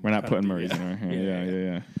hair anymore. We're not putting Murrays in our hair.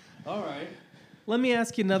 Yeah. All right. Let me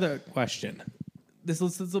ask you another question. This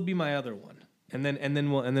will be my other one, and then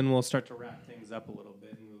we'll start to wrap things up a little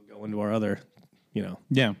bit, and we'll go into our other,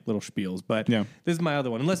 little spiels. But this is my other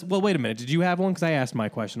one. Wait a minute. Did you have one? Because I asked my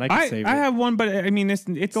question. I save it. I have one, but I mean, it's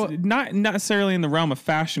not necessarily in the realm of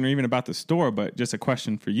fashion or even about the store, but just a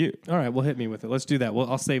question for you. All right. Well, hit me with it. Let's do that. Well,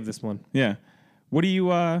 I'll save this one. Yeah. What are you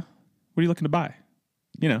looking to buy?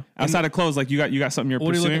 Outside of clothes, like you got something you're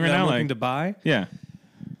pursuing right now. Looking to buy? Yeah.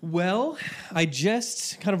 Well, I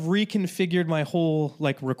just kind of reconfigured my whole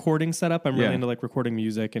like recording setup. I'm really into like recording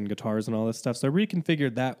music and guitars and all this stuff. So I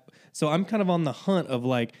reconfigured that. So I'm kind of on the hunt of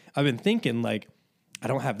like I've been thinking like I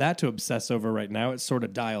don't have that to obsess over right now. It's sort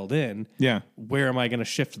of dialed in. Yeah. Where am I going to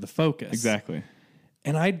shift the focus? Exactly.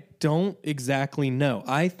 And I don't exactly know.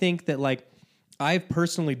 I think that like I've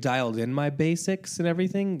personally dialed in my basics and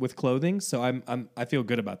everything with clothing, so I feel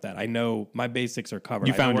good about that. I know my basics are covered.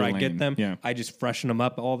 You found where your I lane. get them. Yeah. I just freshen them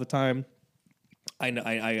up all the time. I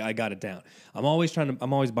got it down. I'm always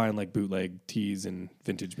buying like bootleg tees and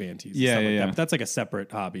vintage band tees. And stuff like that. But that's like a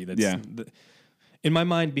separate hobby. In my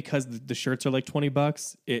mind, because the shirts are like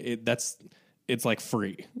 $20, it's like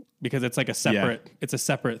free because it's like a separate it's a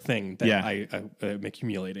separate thing that I'm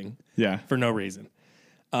accumulating for no reason.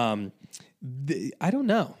 I don't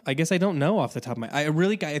know. I guess I don't know off the top of my.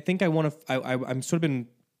 I think I want to. I'm sort of been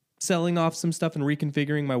selling off some stuff and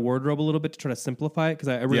reconfiguring my wardrobe a little bit to try to simplify it because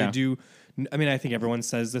I really do. I mean, I think everyone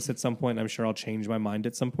says this at some point. And I'm sure I'll change my mind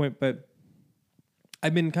at some point, but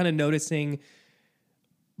I've been kind of noticing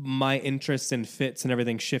my interests and fits and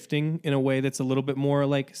everything shifting in a way that's a little bit more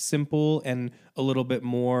like simple and a little bit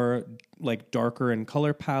more like darker in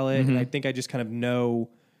color palette. And I think I just kind of know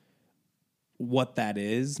what that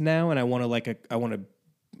is now, and I want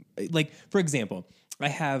to for example, I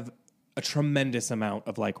have a tremendous amount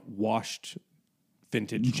of like washed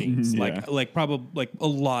vintage jeans, like probably like a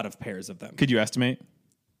lot of pairs of them. Could you estimate?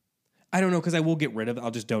 I don't know because I will get rid of.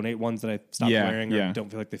 I'll just donate ones that I stopped wearing or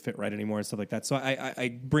don't feel like they fit right anymore and stuff like that. So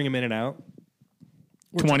I bring them in and out.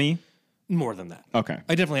 20. More than that. Okay.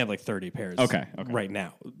 I definitely have like 30 pairs right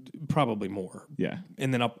now. Probably more. Yeah.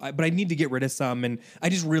 And then but I need to get rid of some. And I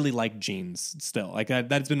just really like jeans still. Like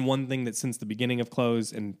that's been one thing that since the beginning of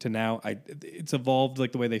clothes and to now, it's evolved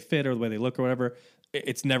like the way they fit or the way they look or whatever.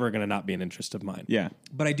 It's never going to not be an interest of mine. Yeah.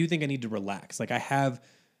 But I do think I need to relax. Like I have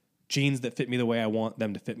jeans that fit me the way I want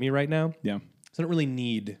them to fit me right now. Yeah. So I don't really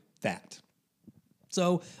need that.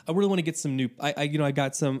 So I really want to get some new. I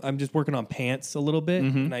got some. I'm just working on pants a little bit,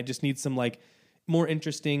 and I just need some like more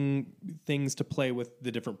interesting things to play with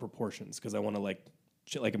the different proportions because I want to like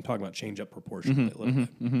I'm talking about change up proportion a little bit.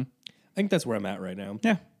 I think that's where I'm at right now.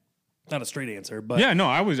 Yeah. Not a straight answer, but Yeah, no,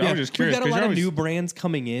 I was just curious. We've got a lot of new brands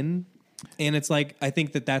coming in, and it's like I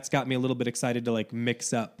think that's got me a little bit excited to like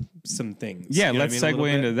mix up some things. Yeah, You know let's what I mean? A segue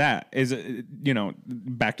little into bit. that. Is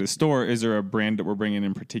it, back to the store? Is there a brand that we're bringing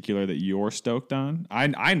in particular that you're stoked on?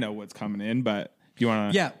 I know what's coming in, but do you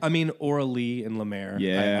want to? Yeah, I mean Oral-Lee and La Mer.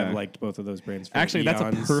 Yeah. I've liked both of those brands. For Actually, that's a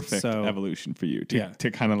eons, perfect so- evolution for you to Yeah.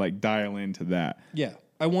 kind of like dial into that. Yeah,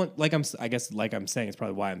 I want I guess like I'm saying, it's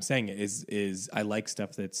probably why I'm saying it is I like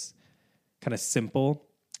stuff that's kind of simple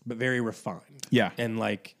but very refined. Yeah. and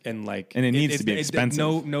it needs to be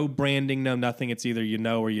expensive. No branding, no nothing. It's either you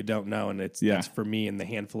know or you don't know, and that's for me and the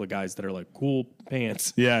handful of guys that are like cool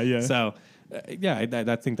pants. Yeah. So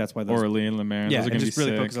I think that's why those. Oral-Lee and La Mer. Yeah, those are and gonna just be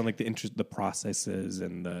really sick. focus on like the processes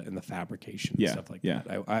and the fabrication and Yeah, stuff like yeah.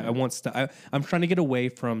 that. I want stuff. I'm trying to get away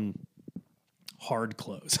from hard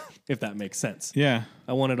clothes, if that makes sense. Yeah.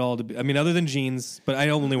 I want it all to be. I mean, other than jeans, but I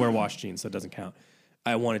only wear wash jeans, so it doesn't count.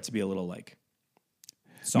 I want it to be a little like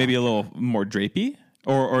soft. Maybe a little more drapey,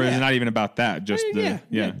 or is it not even about that? Just but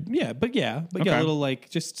yeah, Okay. a little like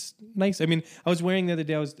just nice. I mean, I was wearing the other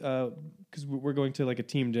day. I was because we're going to like a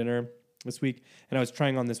team dinner this week, and I was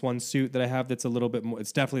trying on this one suit that I have that's a little bit more.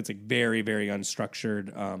 It's like very very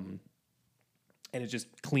unstructured, and it's just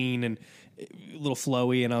clean and a little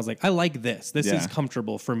flowy. And I was like, I like this. This is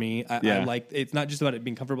comfortable for me. I like. It's not just about it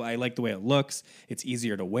being comfortable. I like the way it looks. It's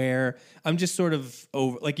easier to wear. I'm just sort of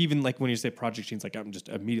over. Like even like when you say project jeans, like I'm just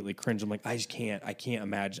immediately cringe. I'm like, I just can't. I can't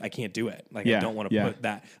imagine. I can't do it. Like I don't want to put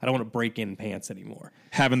that. I don't want to break in pants anymore.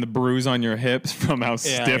 Having the bruise on your hips from how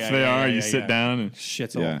stiff they are. You sit down and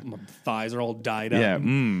Shit's all my thighs are all dyed up.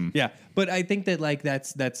 Yeah. Yeah. But I think that like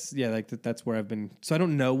that's where I've been. So I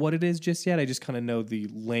don't know what it is just yet. I just kind of know the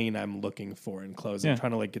lane I'm looking for in clothes. Yeah. I'm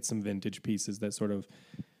trying to like get some vintage pieces that sort of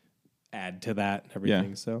add to that and everything.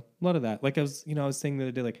 Yeah. So a lot of that. Like I was saying the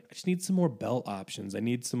other day, like I just need some more belt options. I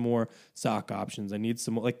need some more sock options. I need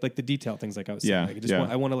some more like the detail things like I was saying. Yeah. Like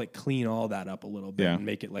I want to like clean all that up a little bit Yeah. and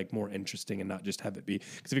make it like more interesting and not just have it be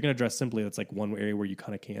because if you're gonna dress simply, that's like one area where you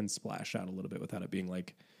kind of can splash out a little bit without it being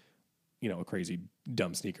like a crazy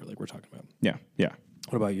dumb sneaker like we're talking about. Yeah.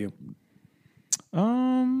 What about you?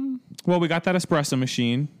 Well, we got that espresso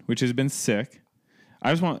machine, which has been sick.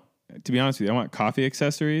 I just want, to be honest with you, I want coffee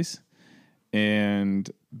accessories and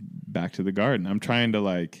back to the garden. I'm trying to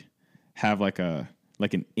like have like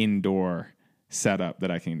an indoor setup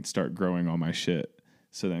that I can start growing all my shit.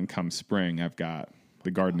 So then come spring, I've got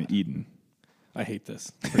the Garden of Eden. I hate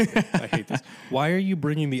this. I hate this. Why are you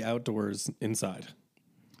bringing the outdoors inside?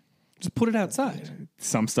 Just put it outside.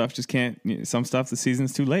 Some stuff just can't. Some stuff the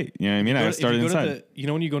season's too late. You know what I mean? I started inside.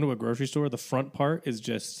 When you go to a grocery store, the front part is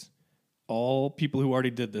just all people who already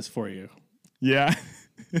did this for you. Yeah.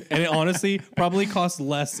 And it honestly probably costs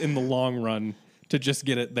less in the long run to just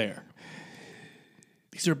get it there.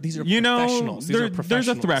 These are professionals. These are there's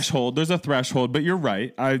a professionals. There's a threshold, but you're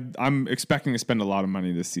right. I'm expecting to spend a lot of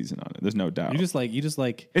money this season on it. There's no doubt. You just like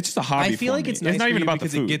it's just a hobby. I feel for like me. it's nice not even about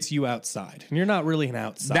because the food. it gets you outside, and you're not really an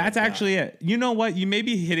outside. That's guy. actually it. You know what? You may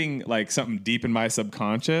be hitting like something deep in my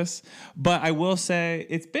subconscious, but I will say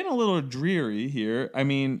it's been a little dreary here. I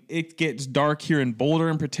mean, it gets dark here in Boulder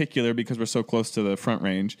in particular because we're so close to the Front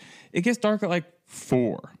Range. It gets dark at like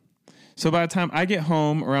 4. So by the time I get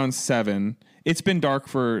home around 7, it's been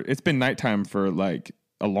nighttime for like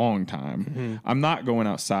a long time. Mm-hmm. I'm not going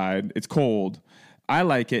outside. It's cold. I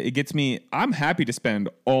like it. It gets me. I'm happy to spend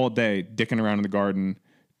all day dicking around in the garden,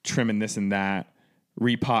 trimming this and that,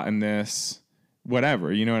 repotting this,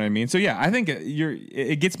 whatever. You know what I mean? So yeah, I think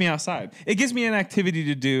it gets me outside. It gives me an activity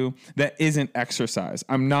to do that isn't exercise.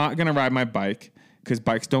 I'm not going to ride my bike because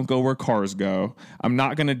bikes don't go where cars go. I'm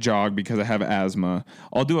not going to jog because I have asthma.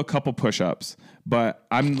 I'll do a couple push-ups, but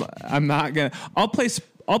I'm not going to. I'll play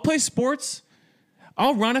sports.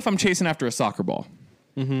 I'll run if I'm chasing after a soccer ball,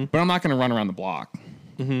 but I'm not going to run around the block.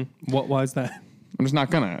 Mm-hmm. Why is that? I'm just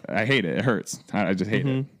not going to. I hate it. It hurts. I just hate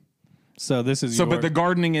it. So this is but the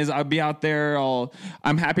gardening is I'll be out there.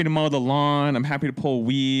 I'm happy to mow the lawn. I'm happy to pull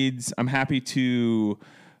weeds. I'm happy to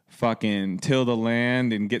fucking till the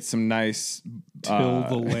land and get some nice till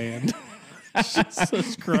the land.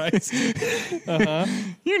 Jesus Christ.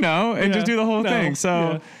 And just do the whole thing.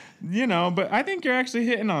 So but I think you're actually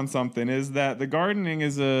hitting on something. Is that the gardening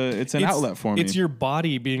is it's an outlet for me. It's your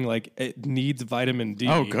body being like it needs vitamin D.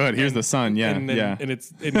 Oh, good. Here's the sun. Yeah, and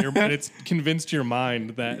it's convinced your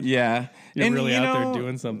mind that you're really out there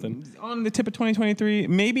doing something. On the tip of 2023,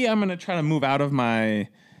 maybe I'm gonna try to move out of my.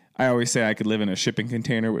 I always say I could live in a shipping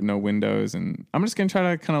container with no windows, and I'm just gonna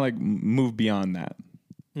try to kind of like move beyond that.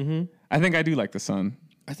 Mm-hmm. I think I do like the sun.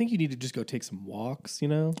 I think you need to just go take some walks.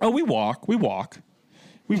 Oh, we walk.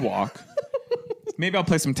 Maybe I'll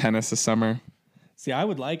play some tennis this summer. See, I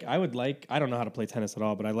would like. I don't know how to play tennis at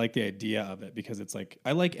all, but I like the idea of it because it's like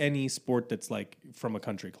I like any sport that's like from a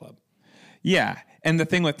country club. Yeah, and the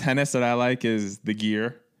thing with tennis that I like is the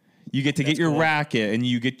gear. You get to get your racket, and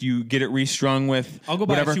you get it restrung with I'll go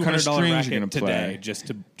buy whatever a kind of strings racket you're going to today play.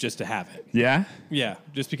 just to have it. Yeah, yeah,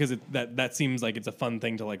 just because that seems like it's a fun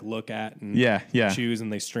thing to like look at and choose,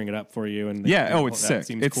 and they string it up for you. And it's sick.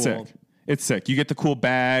 It's cool. sick. It's sick. You get the cool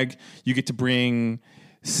bag. You get to bring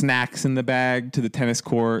snacks in the bag to the tennis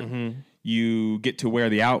court. Mm-hmm. You get to wear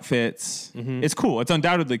the outfits. Mm-hmm. It's cool. It's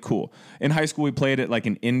undoubtedly cool. In high school, we played at like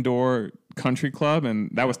an indoor country club,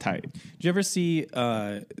 and that was tight. Did you ever see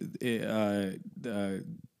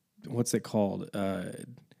what's it called?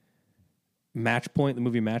 Match Point, the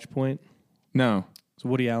movie Match Point? No. It's a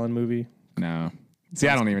Woody Allen movie. No. See,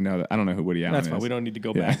 I don't even know that. I don't know who Woody Allen is. That's fine. We don't need to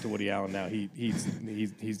go back to Woody Allen now.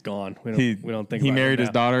 He's gone. We don't think he about married him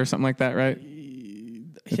his daughter or something like that, right?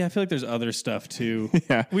 Yeah, I feel like there's other stuff too.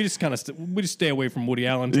 Yeah, we just kind of we just stay away from Woody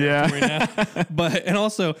Allen territory now. And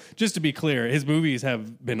also, just to be clear, his movies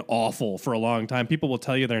have been awful for a long time. People will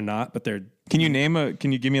tell you they're not, but they're. Can you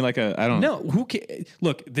give me like a? I don't know. No,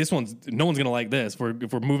 look, no one's gonna like this.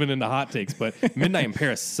 If we're moving into hot takes, but Midnight in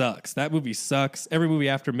Paris sucks. That movie sucks. Every movie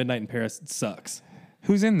after Midnight in Paris sucks.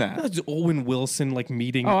 Who's in that? It's Owen Wilson like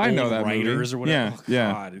meeting I know that writers movie. or whatever.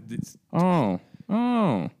 Yeah, God,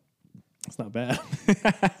 it's not bad.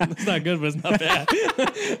 It's not good, but it's not bad.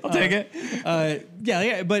 I'll take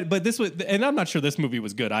it. But this was, and I'm not sure this movie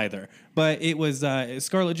was good either. But it was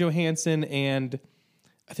Scarlett Johansson and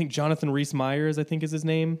I think Jonathan Rhys Meyers, I think is his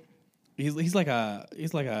name. He's like a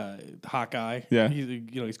hot guy. Yeah,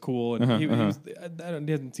 he's cool, and I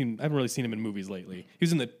haven't really seen him in movies lately. He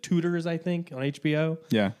was in The Tudors, I think, on HBO.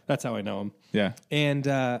 Yeah, that's how I know him. Yeah,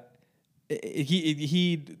 and.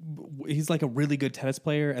 He's like a really good tennis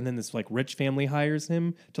player, and then this like rich family hires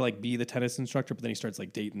him to like be the tennis instructor, but then he starts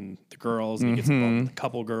like dating the girls and he gets involved with a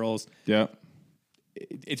couple girls. Yeah.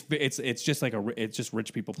 It's just like it's just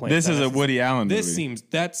rich people playing. This tennis. Is a Woody Allen movie.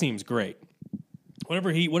 That seems great.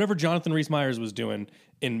 Whatever Jonathan Rhys Meyers was doing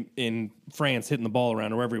in France, hitting the ball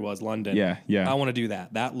around, or wherever he was, London. Yeah. I want to do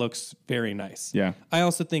that. That looks very nice. Yeah. I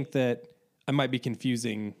also think that I might be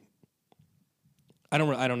confusing. I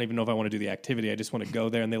don't even know if I want to do the activity. I just want to go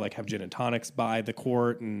there and they like have gin and tonics by the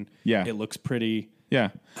court and it looks pretty.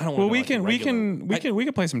 Yeah. I don't well, we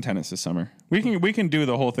can play some tennis this summer. We can do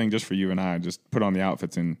the whole thing just for you and I. Just put on the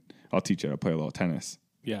outfits and I'll teach you how to play a little tennis.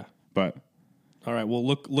 Yeah. But all right. Well,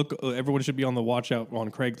 look. Everyone should be on the watch out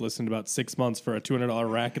on Craigslist in about 6 months for a $200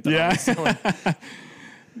 racket. That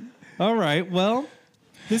all right. Well.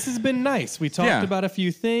 This has been nice. We talked about a few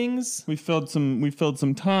things. We filled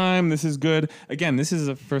some time. This is good. Again, this is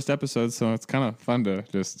a first episode, so it's kind of fun to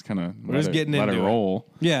just kind of let it roll.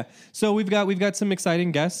 Yeah. So we've got some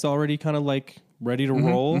exciting guests already, kind of like ready to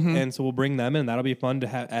roll, and so we'll bring them in. That'll be fun to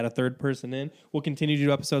add a third person in. We'll continue to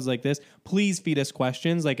do episodes like this. Please feed us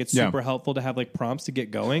questions. Like it's super helpful to have like prompts to get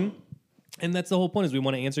going. And that's the whole point is we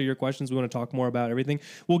want to answer your questions. We want to talk more about everything.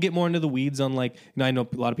 We'll get more into the weeds on like, I know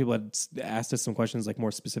a lot of people had asked us some questions like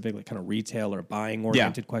more specific, like kind of retail or buying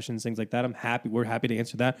oriented questions, things like that. We're happy to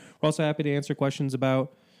answer that. We're also happy to answer questions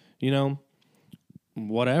about,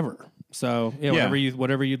 whatever. So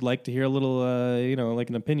whatever you'd like to hear a little, like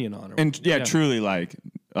an opinion on. Truly like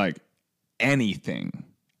anything.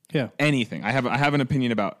 Yeah. Anything. I have an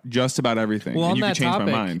opinion about just about everything. Well, and you can change my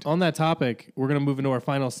mind. On that topic, we're going to move into our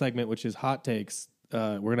final segment, which is hot takes.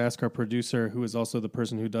 We're going to ask our producer, who is also the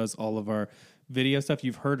person who does all of our video stuff.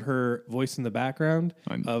 You've heard her voice in the background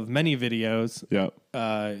of many videos. Yep.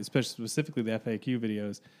 Especially specifically the FAQ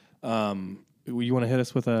videos. You want to hit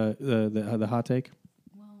us with the hot take?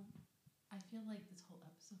 Well, I feel like this whole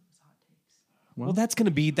episode was hot takes. Well, that's going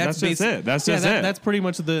to be that's just it. That's just it. That's pretty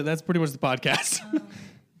much the podcast.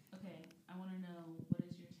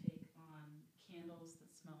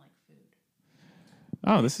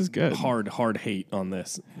 Oh, this is good. Hard hate on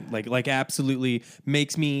this. Like absolutely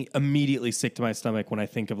makes me immediately sick to my stomach when I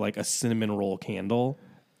think of like a cinnamon roll candle.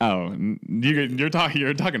 You're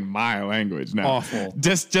talking my language now. Awful.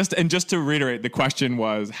 Just to reiterate, the question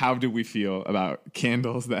was, how do we feel about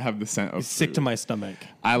candles that have the scent of Sick food? to my stomach.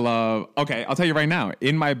 Okay, I'll tell you right now.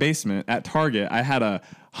 In my basement at Target, I had a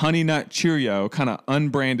Honey Nut Cheerio, kind of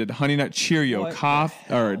unbranded Honey Nut Cheerio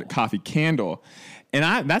coffee candle.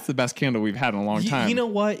 And that's the best candle we've had in a long time. You know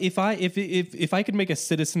what? If I could make a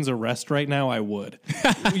citizen's arrest right now, I would.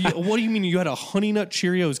 What do you mean you had a Honey Nut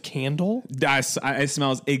Cheerios candle? It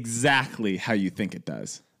smells exactly how you think it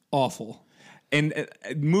does. Awful. And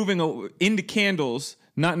moving into candles,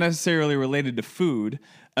 not necessarily related to food,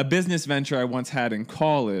 a business venture I once had in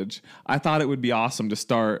college, I thought it would be awesome to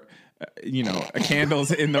start candles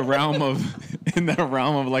in the realm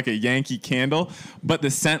of like a Yankee candle, but the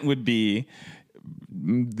scent would be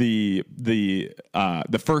the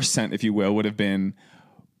first scent, if you will, would have been,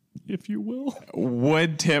 If you will.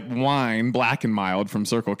 wood tip wine, black and mild from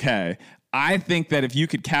Circle K. I think that if you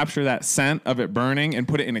could capture that scent of it burning and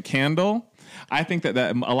put it in a candle, I think that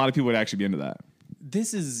a lot of people would actually be into that.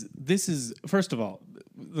 This is first of all,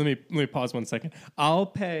 let me pause 1 second. I'm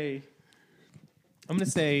going to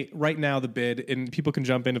say right now the bid, and people can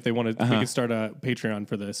jump in if they want to. We can start a Patreon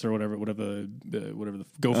for this or whatever the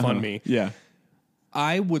GoFundMe. Yeah.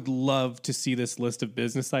 I would love to see this list of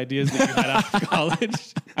business ideas that you had out of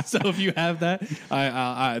college. So if you have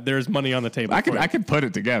that, there's money on the table. I could put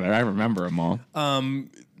it together. I remember them all.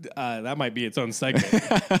 That might be its own segment.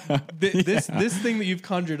 This thing that you've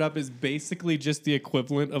conjured up is basically just the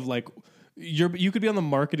equivalent of like you could be on the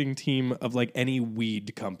marketing team of like any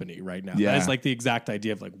weed company right now. Yeah. That is like the exact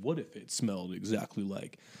idea of like, what if it smelled exactly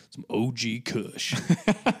like some OG Kush?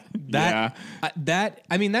 That's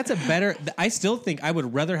a better. I still think I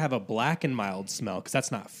would rather have a black and mild smell because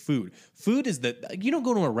that's not food. Food is you don't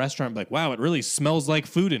go to a restaurant and be like, wow, it really smells like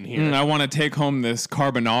food in here. I want to take home this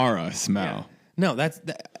carbonara smell. Yeah. No, that's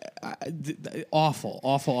awful.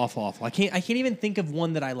 I can't even think of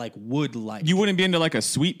one that I would like. You wouldn't be into like a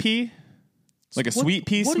sweet pea? Like a sweet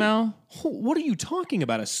pea smell? What are you talking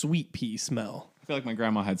about, a sweet pea smell? I feel like my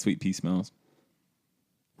grandma had sweet pea smells.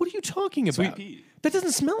 What are you talking about? Sweet pea. That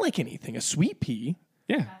doesn't smell like anything. A sweet pea?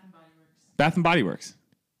 Yeah. Bath and Body Works.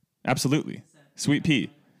 Absolutely. Sweet pea.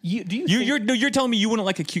 You're telling me you wouldn't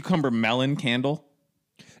like a cucumber melon candle?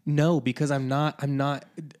 No, because I'm not.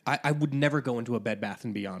 I would never go into a Bed Bath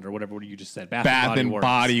and Beyond or whatever you just said. Bath and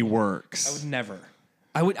Body Works. I would never.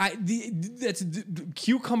 That's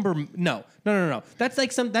cucumber. No. That's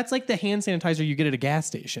like the hand sanitizer you get at a gas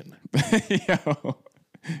station.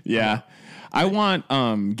 Yeah. I want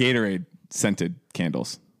Gatorade scented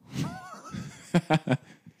candles.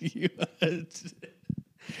 We're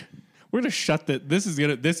gonna shut that. This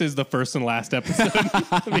is the first and last episode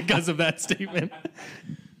because of that statement.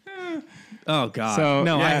 Oh God! So,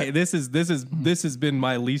 no, yeah. this has been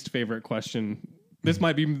my least favorite question. This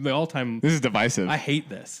might be the all-time. This is divisive. I hate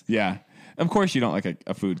this. Yeah. Of course you don't like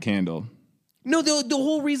a food candle. No, the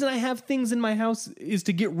whole reason I have things in my house is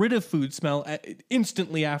to get rid of food smell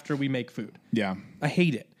instantly after we make food. Yeah. I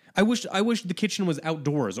hate it. I wish the kitchen was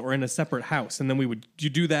outdoors or in a separate house, and then you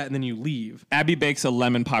do that and then you leave. Abby bakes a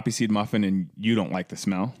lemon poppy seed muffin and you don't like the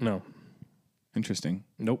smell? No. Interesting.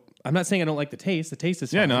 Nope. I'm not saying I don't like the taste. The taste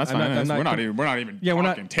is fine. Yeah, no, that's fine. We're not even we're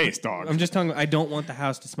talking taste, dog. I'm just talking. I don't want the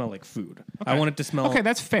house to smell like food. Okay. I want it to smell. Okay,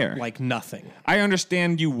 that's fair. Like nothing. I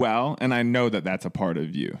understand you well, and I know that that's a part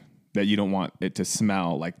of you, that you don't want it to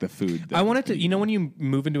smell like the food. I want it to. You know, when you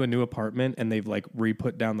move into a new apartment and they've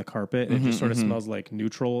re-put down the carpet, and it just sort of smells like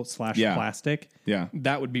neutral / plastic. Yeah,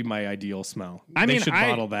 that would be my ideal smell. They should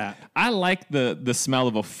bottle that. I like the smell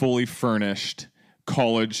of a fully furnished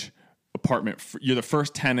college apartment. You're the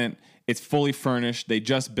first tenant. It's fully furnished. They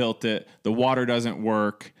just built it. The water doesn't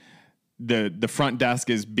work. The front desk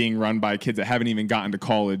is being run by kids that haven't even gotten to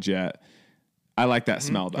college yet. I like that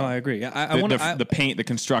smell, though. Oh, I agree. The paint, the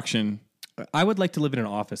construction. I would like to live in an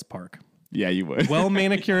office park. Yeah, you would. Well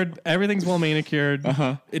manicured. Everything's well manicured.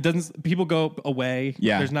 It doesn't. People go away.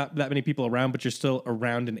 Yeah. There's not that many people around, but you're still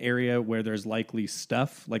around an area where there's likely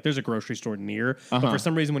stuff. Like there's a grocery store near, but for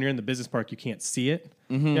some reason, when you're in the business park, you can't see it.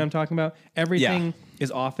 You know what I'm talking about? Everything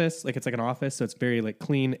is office. Like it's like an office, so it's very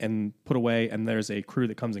clean and put away. And there's a crew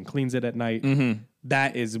that comes and cleans it at night.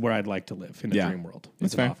 That is where I'd like to live in the dream world.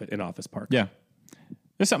 That's fair. An office park. Yeah.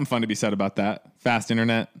 There's something fun to be said about that. Fast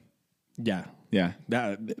internet. Yeah. Yeah.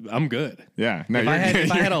 I'm good. Yeah. No, If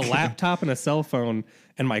I had a laptop and a cell phone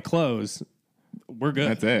and my clothes, we're good.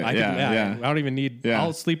 That's it. I don't even need. Yeah.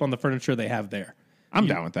 I'll sleep on the furniture they have there. I'm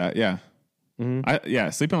down with that. Yeah.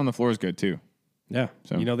 Sleeping on the floor is good too. Yeah.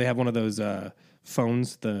 So. You know, they have one of those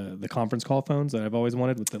phones, the conference call phones that I've always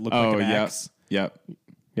wanted that look like an axe. Yep.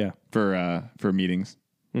 Yeah. For meetings.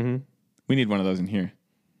 We need one of those in here.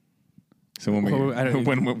 So when Oh, I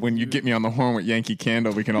don't- when you get me on the horn with Yankee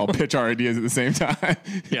Candle, we can all pitch our ideas at the same time.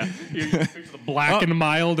 Yeah, the black and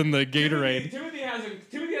mild and the Gatorade. Timothy has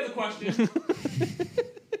a question.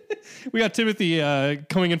 We got Timothy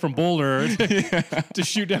coming in from Boulder to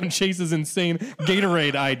shoot down Chase's insane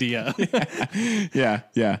Gatorade idea.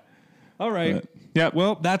 Yeah. All right. But, yeah.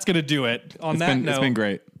 Well, that's gonna do it. On that note, It's been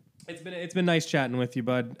great. It's been nice chatting with you,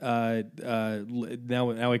 bud.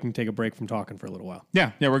 Now we can take a break from talking for a little while.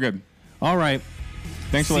 Yeah, we're good. All right.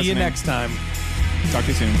 Thanks for See listening. you next time. Talk to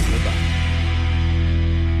you soon. Goodbye.